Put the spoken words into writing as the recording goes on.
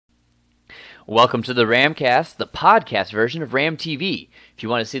Welcome to the Ramcast, the podcast version of Ram TV. If you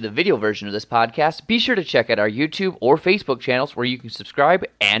want to see the video version of this podcast, be sure to check out our YouTube or Facebook channels where you can subscribe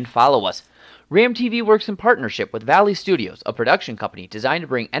and follow us. Ram TV works in partnership with Valley Studios, a production company designed to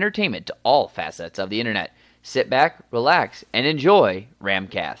bring entertainment to all facets of the internet. Sit back, relax, and enjoy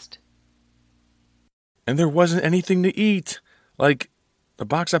Ramcast. And there wasn't anything to eat, like a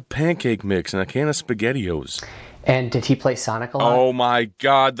box of pancake mix and a can of SpaghettiOs. And did he play Sonic a lot? Oh my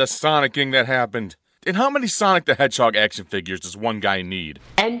god, the Sonicking that happened. And how many Sonic the Hedgehog action figures does one guy need?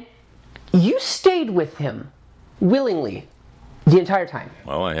 And you stayed with him willingly the entire time.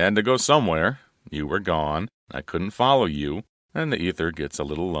 Well, I had to go somewhere. You were gone. I couldn't follow you. And the ether gets a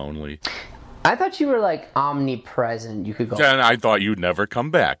little lonely. I thought you were like omnipresent. You could go. And I thought you'd never come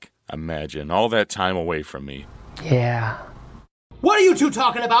back. Imagine all that time away from me. Yeah. What are you two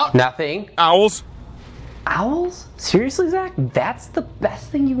talking about? Nothing. Owls? Owls? Seriously, Zach? That's the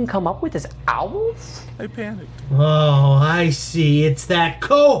best thing you can come up with is owls? I panicked. Oh, I see. It's that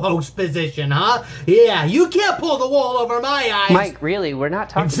co-host position, huh? Yeah, you can't pull the wool over my eyes. Mike, really, we're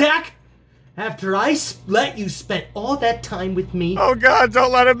not talking... Zach, after I let you spend all that time with me... Oh god,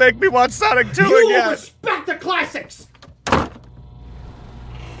 don't let it make me watch Sonic 2 you again! respect the classics!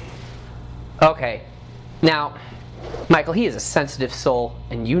 Okay. Now, Michael, he is a sensitive soul,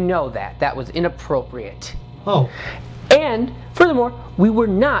 and you know that. That was inappropriate. Oh. And, furthermore, we were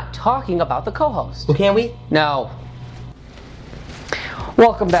not talking about the co-host. Well, can we? No.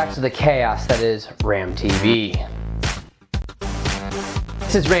 Welcome back to the chaos that is Ram TV.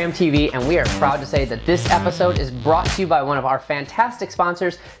 This is Ram TV, and we are proud to say that this episode is brought to you by one of our fantastic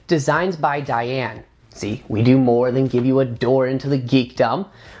sponsors, Designs by Diane. See, we do more than give you a door into the geekdom.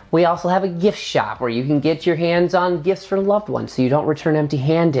 We also have a gift shop where you can get your hands on gifts for loved ones so you don't return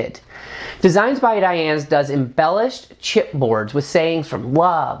empty-handed. Designs by Diane's does embellished chipboards with sayings from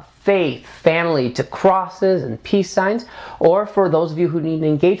love, faith, family to crosses and peace signs, or for those of you who need an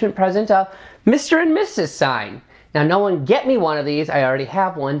engagement present, a Mr. and Mrs. sign. Now, no one get me one of these. I already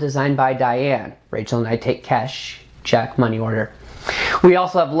have one designed by Diane. Rachel and I take cash, check, money order. We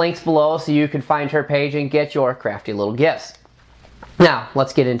also have links below so you can find her page and get your crafty little gifts. Now,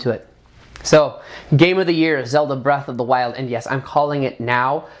 let's get into it. So, Game of the Year, Zelda Breath of the Wild, and yes, I'm calling it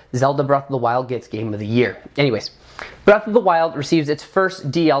now, Zelda Breath of the Wild gets Game of the Year. Anyways, Breath of the Wild receives its first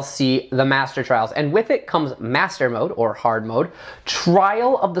DLC, the Master Trials, and with it comes Master Mode, or Hard Mode,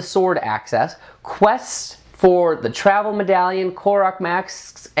 Trial of the Sword access, quests for the Travel Medallion, Korok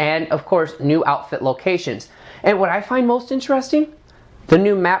masks, and of course, new outfit locations. And what I find most interesting, the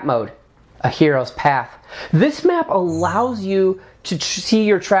new map mode, A Hero's Path. This map allows you to see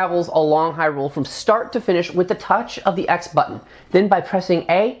your travels along Hyrule from start to finish with the touch of the X button. Then by pressing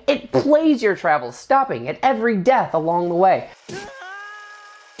A, it plays your travels, stopping at every death along the way.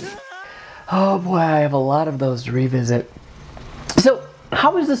 Oh boy, I have a lot of those to revisit. So,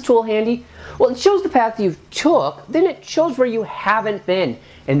 how is this tool handy? Well, it shows the path you've took, then it shows where you haven't been.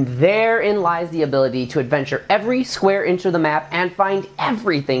 And therein lies the ability to adventure every square inch of the map and find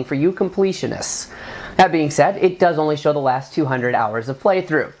everything for you completionists. That being said, it does only show the last 200 hours of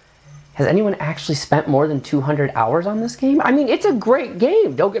playthrough. Has anyone actually spent more than 200 hours on this game? I mean, it's a great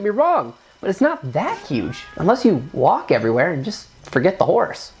game, don't get me wrong, but it's not that huge, unless you walk everywhere and just forget the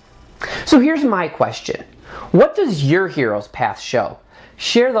horse. So here's my question. What does your hero's path show?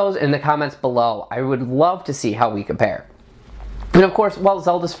 Share those in the comments below. I would love to see how we compare. And of course, while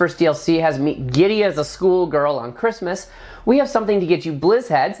Zelda's first DLC has me giddy as a schoolgirl on Christmas, we have something to get you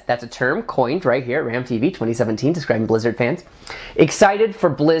BlizzHeads, that's a term coined right here at Ram TV 2017 describing Blizzard fans, excited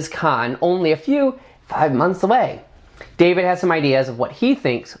for BlizzCon, only 5 months away. David has some ideas of what he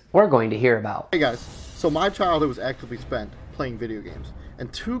thinks we're going to hear about. Hey guys, so my childhood was actively spent playing video games,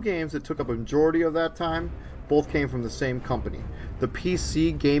 and two games that took up a majority of that time both came from the same company, the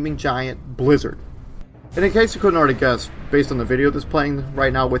PC gaming giant Blizzard. And in case you couldn't already guess, based on the video that's playing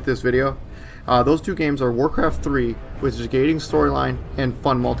right now with this video, those two games are Warcraft 3, which is a gating storyline and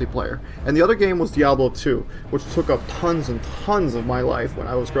fun multiplayer. And the other game was Diablo 2, which took up tons and tons of my life when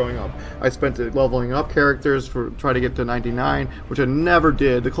I was growing up. I spent it leveling up characters for trying to get to 99, which I never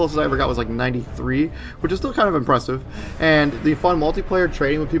did. The closest I ever got was like 93, which is still kind of impressive. And the fun multiplayer,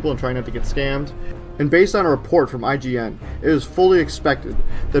 trading with people and trying not to get scammed. And based on a report from IGN, it is fully expected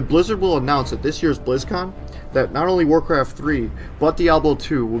that Blizzard will announce at this year's BlizzCon that not only Warcraft 3, but Diablo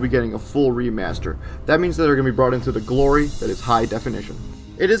 2 will be getting a full remaster. That means that they're going to be brought into the glory that is high definition.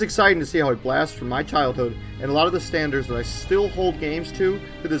 It is exciting to see how a blast from my childhood and a lot of the standards that I still hold games to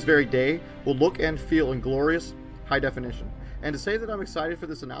this very day will look and feel in glorious high definition. And to say that I'm excited for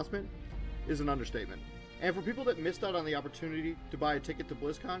this announcement is an understatement. And for people that missed out on the opportunity to buy a ticket to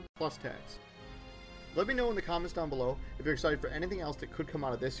BlizzCon, plus tax. Let me know in the comments down below if you're excited for anything else that could come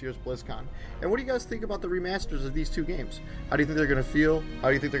out of this year's BlizzCon. And what do you guys think about the remasters of these two games? How do you think they're going to feel? How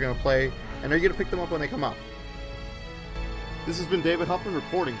do you think they're going to play? And are you going to pick them up when they come out? This has been David Huffman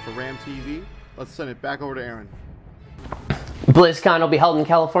reporting for Ram TV. Let's send it back over to Aaron. BlizzCon will be held in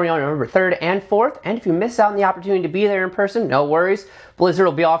California on November 3rd and 4th, and if you miss out on the opportunity to be there in person, no worries. Blizzard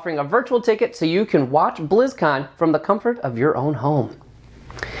will be offering a virtual ticket so you can watch BlizzCon from the comfort of your own home.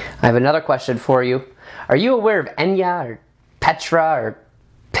 I have another question for you. Are you aware of Enya or Petra or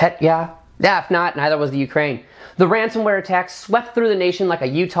Petya? Yeah, if not, neither was the Ukraine. The ransomware attack swept through the nation like a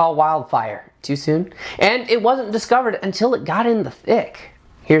Utah wildfire. Too soon? And it wasn't discovered until it got in the thick.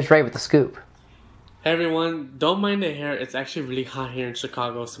 Here's Ray with the scoop. Hey everyone, don't mind the hair, it's actually really hot here in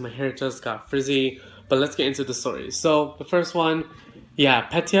Chicago, so my hair just got frizzy, but let's get into the story. So, the first one, yeah,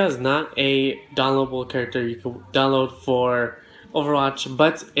 Petya is not a downloadable character you can download for Overwatch,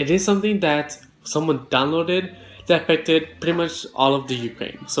 but it is something that someone downloaded that affected pretty much all of the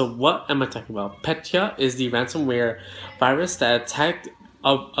Ukraine. So what am I talking about? Petya is the ransomware virus that attacked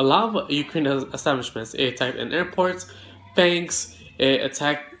a lot of Ukraine establishments. It attacked in airports, banks, it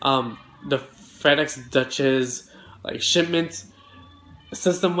attacked the FedEx Dutch's like shipment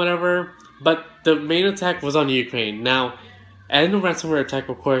system, whatever. But the main attack was on Ukraine. Now, in the ransomware attack,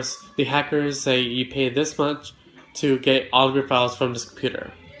 of course, the hackers say you pay this much to get all of your files from this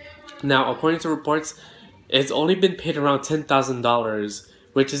computer. Now, according to reports, it's only been paid around $10,000,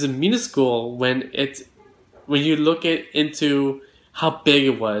 which is minuscule when you look into how big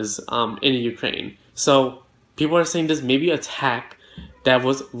it was in Ukraine. So people are saying this may be an attack that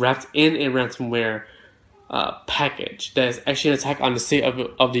was wrapped in a ransomware package that is actually an attack on the state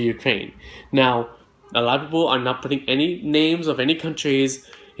of the Ukraine. Now, a lot of people are not putting any names of any countries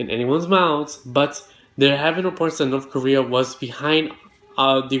in anyone's mouths, but there have been reports that North Korea was behind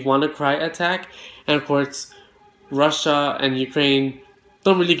the WannaCry attack, and of course, Russia and Ukraine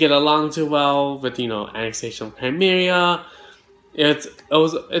don't really get along too well with annexation of Crimea. There's a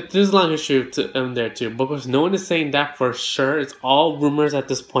long history there too, but of course, no one is saying that for sure. It's all rumors at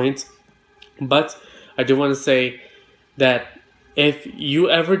this point. But I do want to say that if you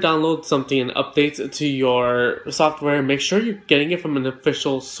ever download something and updates to your software, make sure you're getting it from an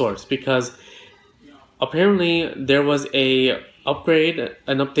official source, because apparently there was an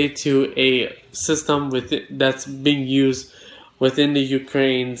update to a system that's being used within the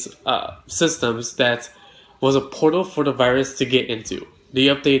Ukraine's systems that was a portal for the virus to get into. The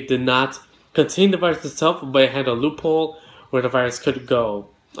update did not contain the virus itself, but it had a loophole where the virus could go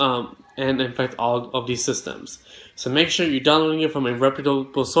and infect all of these systems. So make sure you're downloading it from a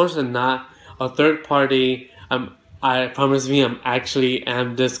reputable source and not a third party. I promise me I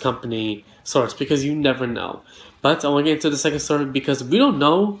am this company source, because you never know. But I want to get into the second story because we don't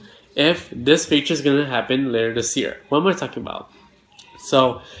know if this feature is going to happen later this year. What am I talking about?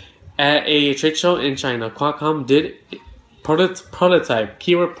 So, at a trade show in China, Qualcomm did prototype,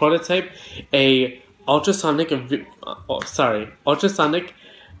 keyword prototype, a ultrasonic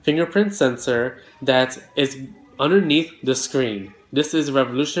fingerprint sensor that is underneath the screen. This is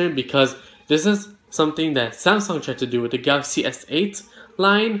revolutionary because this is something that Samsung tried to do with the Galaxy S8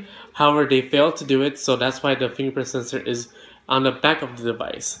 line. However, they failed to do it, so that's why the fingerprint sensor is on the back of the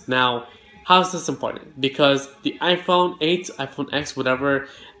device. Now, how is this important? Because the iPhone 8, iPhone X, whatever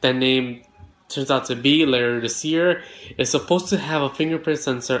that name turns out to be later this year, is supposed to have a fingerprint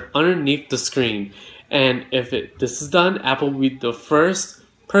sensor underneath the screen. And if this is done, Apple will be the first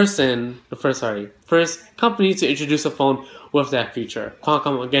company to introduce a phone with that feature.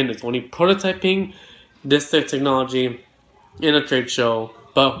 Qualcomm, again, is only prototyping this technology in a trade show,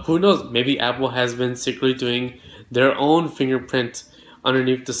 but who knows, maybe Apple has been secretly doing their own fingerprint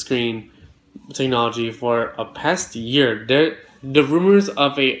underneath the screen technology for a past year. The rumors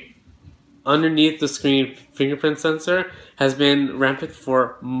of a underneath the screen fingerprint sensor has been rampant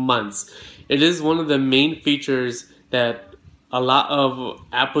for months. It is one of the main features that a lot of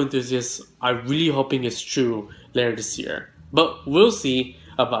Apple enthusiasts are really hoping is true later this year. But we'll see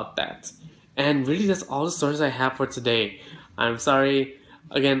about that. And really, that's all the stories I have for today. I'm sorry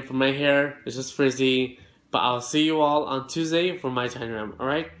again for my hair, it's just frizzy, but I'll see you all on Tuesday for my Tiny Ram.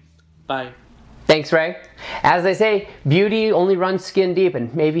 Alright? Bye. Thanks, Ray. As they say, beauty only runs skin deep,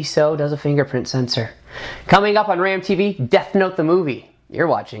 and maybe so does a fingerprint sensor. Coming up on Ram TV, Death Note the movie. You're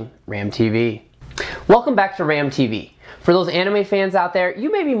watching Ram TV. Welcome back to Ram TV. For those anime fans out there,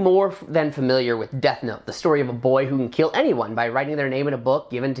 you may be more than familiar with Death Note, the story of a boy who can kill anyone by writing their name in a book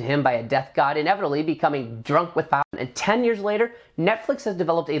given to him by a death god, inevitably becoming drunk with power. And 10 years later, Netflix has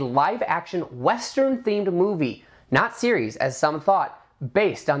developed a live-action Western-themed movie, not series as some thought,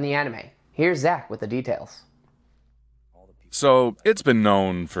 based on the anime. Here's Zach with the details. So, it's been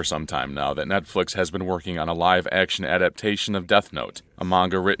known for some time now that Netflix has been working on a live-action adaptation of Death Note, a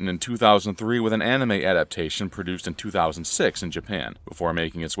manga written in 2003 with an anime adaptation produced in 2006 in Japan, before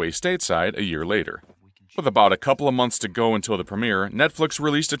making its way stateside a year later. With about a couple of months to go until the premiere, Netflix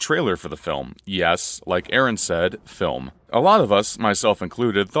released a trailer for the film. Yes, like Aaron said, film. A lot of us, myself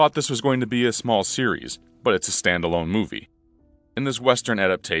included, thought this was going to be a small series, but it's a standalone movie. In this Western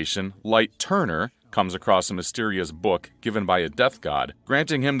adaptation, Light Turner comes across a mysterious book given by a death god,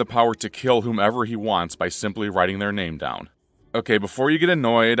 granting him the power to kill whomever he wants by simply writing their name down. Okay, before you get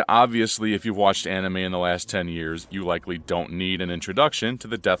annoyed, obviously if you've watched anime in the last 10 years, you likely don't need an introduction to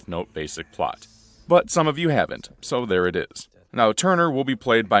the Death Note basic plot. But some of you haven't, so there it is. Now, Turner will be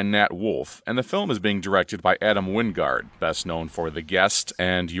played by Nat Wolff, and the film is being directed by Adam Wingard, best known for The Guest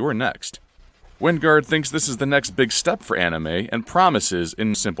and You're Next. Wingard thinks this is the next big step for anime and promises,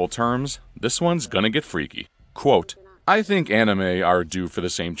 in simple terms, this one's gonna get freaky. Quote, I think anime are due for the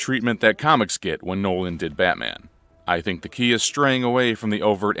same treatment that comics get when Nolan did Batman. I think the key is straying away from the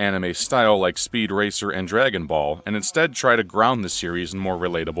overt anime style like Speed Racer and Dragon Ball and instead try to ground the series in more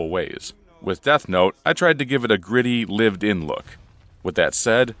relatable ways. With Death Note, I tried to give it a gritty, lived-in look. With that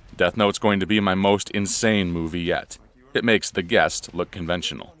said, Death Note's going to be my most insane movie yet. It makes The Guest look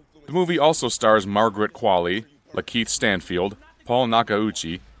conventional. The movie also stars Margaret Qualley, Lakeith Stanfield, Paul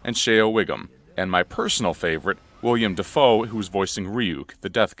Nakauchi, and Shea Wiggum, and my personal favorite, William Dafoe, who's voicing Ryuk, the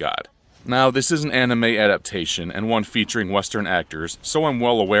Death God. Now, this is an anime adaptation and one featuring Western actors, so I'm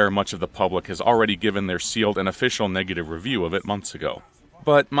well aware much of the public has already given their sealed and official negative review of it months ago.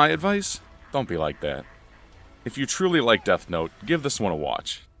 But my advice? Don't be like that. If you truly like Death Note, give this one a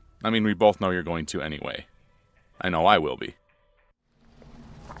watch. I mean, we both know you're going to anyway. I know I will be.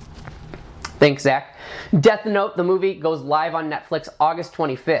 Thanks, Zach. Death Note, the movie, goes live on Netflix August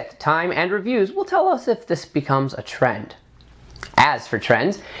 25th. Time and reviews will tell us if this becomes a trend. As for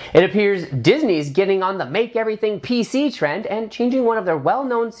trends, it appears Disney's getting on the make everything PC trend and changing one of their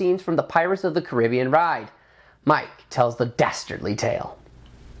well-known scenes from the Pirates of the Caribbean ride. Mike tells the dastardly tale.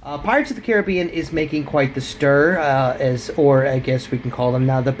 Pirates of the Caribbean is making quite the stir, or I guess we can call them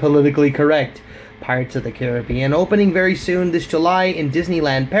now the politically correct Pirates of the Caribbean. Opening very soon this July in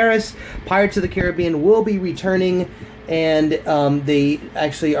Disneyland Paris, Pirates of the Caribbean will be returning, and they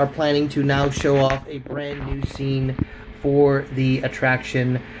actually are planning to now show off a brand new scene for the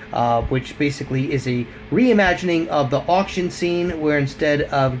attraction, which basically is a reimagining of the auction scene, where instead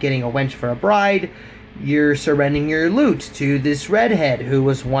of getting a wench for a bride, you're surrendering your loot to this redhead who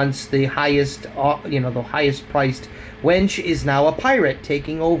was once the highest, the highest priced wench, is now a pirate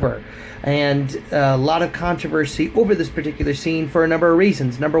taking over. And a lot of controversy over this particular scene for a number of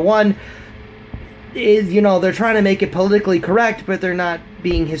reasons. Number one is, they're trying to make it politically correct, but they're not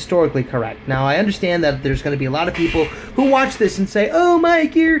being historically correct. Now, I understand that there's going to be a lot of people who watch this and say, oh,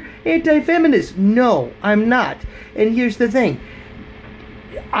 Mike, you're anti-feminist. No, I'm not. And here's the thing.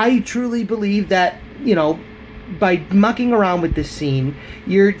 I truly believe that, by mucking around with this scene,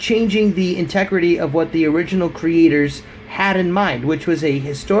 you're changing the integrity of what the original creators had in mind, which was a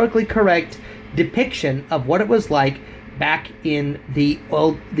historically correct depiction of what it was like back in the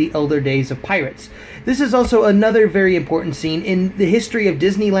older days of pirates. This is also another very important scene in the history of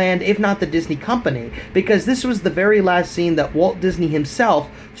Disneyland, if not the Disney Company, because this was the very last scene that Walt Disney himself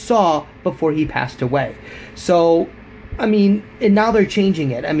saw before he passed away. So, and now they're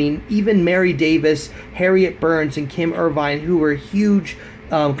changing it. Even Mary Davis, Harriet Burns, and Kim Irvine, who were huge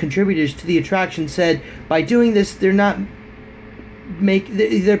contributors to the attraction, said by doing this, they're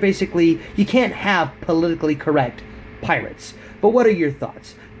basically, you can't have politically correct pirates. But what are your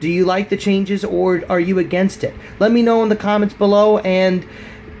thoughts? Do you like the changes, or are you against it? Let me know in the comments below, and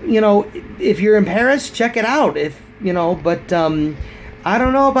if you're in Paris, check it out. But I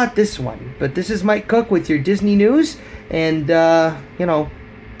don't know about this one. But this is Mike Cook with your Disney News, and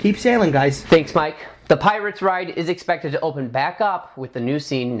keep sailing, guys. Thanks, Mike. The Pirates ride is expected to open back up with the new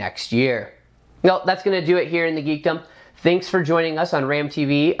scene next year. Well, that's going to do it here in the Geekdom. Thanks for joining us on Ram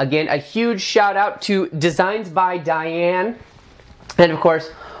TV. Again, a huge shout out to Designs by Diane. And of course,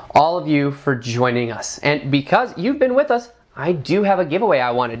 all of you for joining us. And because you've been with us, I do have a giveaway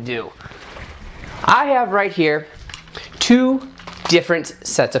I want to do. I have right here 2 different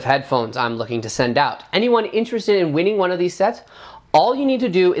sets of headphones I'm looking to send out. Anyone interested in winning one of these sets, all you need to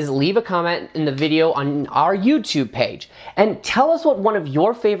do is leave a comment in the video on our YouTube page and tell us what one of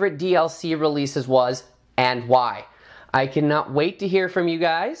your favorite DLC releases was and why. I cannot wait to hear from you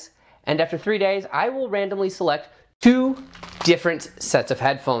guys, and after 3 days, I will randomly select 2 different sets of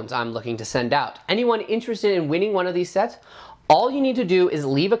headphones I'm looking to send out. Anyone interested in winning one of these sets, All you need to do is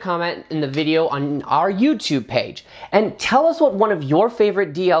leave a comment in the video on our YouTube page and tell us what one of your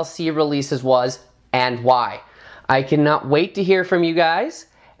favorite DLC releases was and why. I cannot wait to hear from you guys,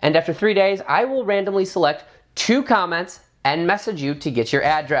 and after 3 days, I will randomly select 2 comments and message you to get your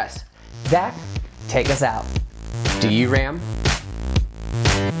address. Zach, take us out. Do you ram?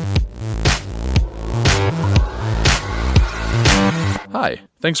 Hi,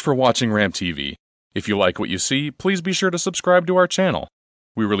 thanks for watching Ram TV. If you like what you see, please be sure to subscribe to our channel.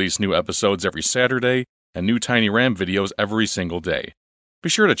 We release new episodes every Saturday and new Tiny Ram videos every single day. Be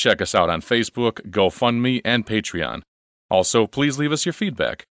sure to check us out on Facebook, GoFundMe, and Patreon. Also, please leave us your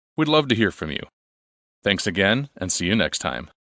feedback. We'd love to hear from you. Thanks again, and see you next time.